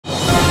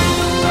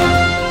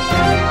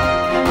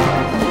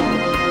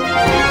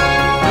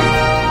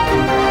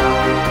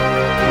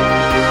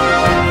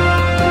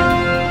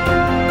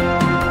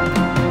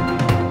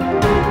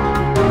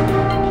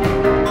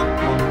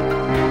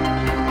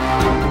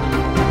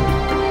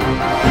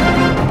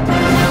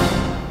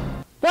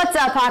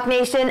What's up, Hawk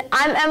Nation?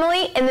 I'm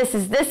Emily, and this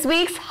is this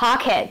week's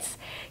Hawk Hits.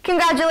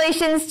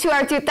 Congratulations to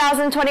our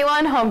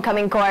 2021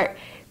 homecoming court.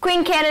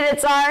 Queen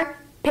candidates are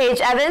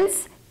Paige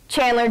Evans,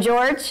 Chandler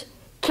George,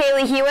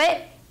 Kaylee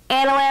Hewitt,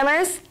 Anna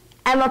Lammers,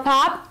 Emma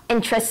Pop,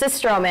 and Trista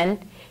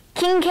Stroman.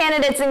 King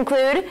candidates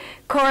include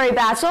Corey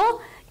Batchel,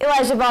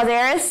 Elijah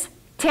Balderas,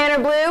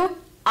 Tanner Blue,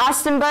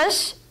 Austin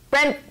Bush,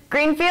 Brent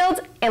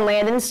Greenfield, and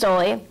Landon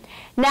Stoley.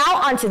 Now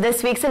on to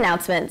this week's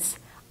announcements.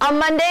 On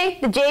Monday,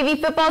 the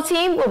JV football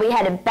team will be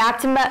headed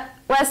back to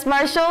West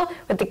Marshall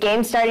with the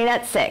game starting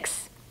at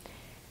 6.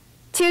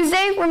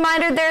 Tuesday,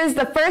 reminder there is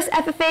the first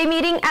FFA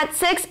meeting at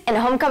 6 and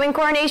a homecoming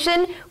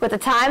coronation with a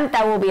time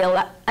that will be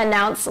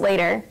announced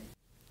later.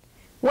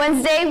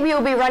 Wednesday, we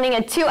will be running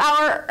a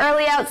 2-hour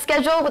early out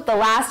schedule with the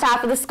last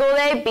half of the school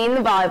day being the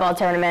volleyball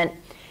tournament.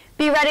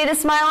 Be ready to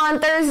smile on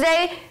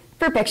Thursday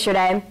for picture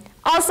day.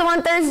 Also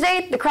on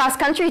Thursday, the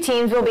cross-country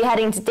teams will be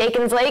heading to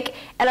Dakins Lake,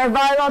 and our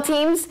volleyball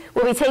teams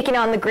will be taking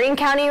on the Greene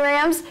County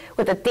Rams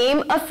with the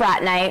theme of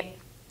Frat Night.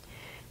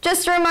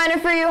 Just a reminder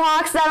for you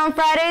Hawks that on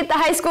Friday, the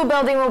high school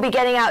building will be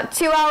getting out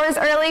 2 hours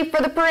early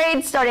for the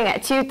parade starting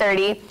at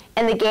 2:30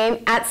 and the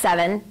game at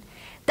 7.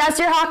 That's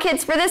your Hawk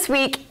Hits for this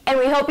week, and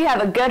we hope you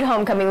have a good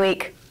homecoming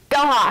week. Go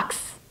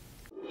Hawks!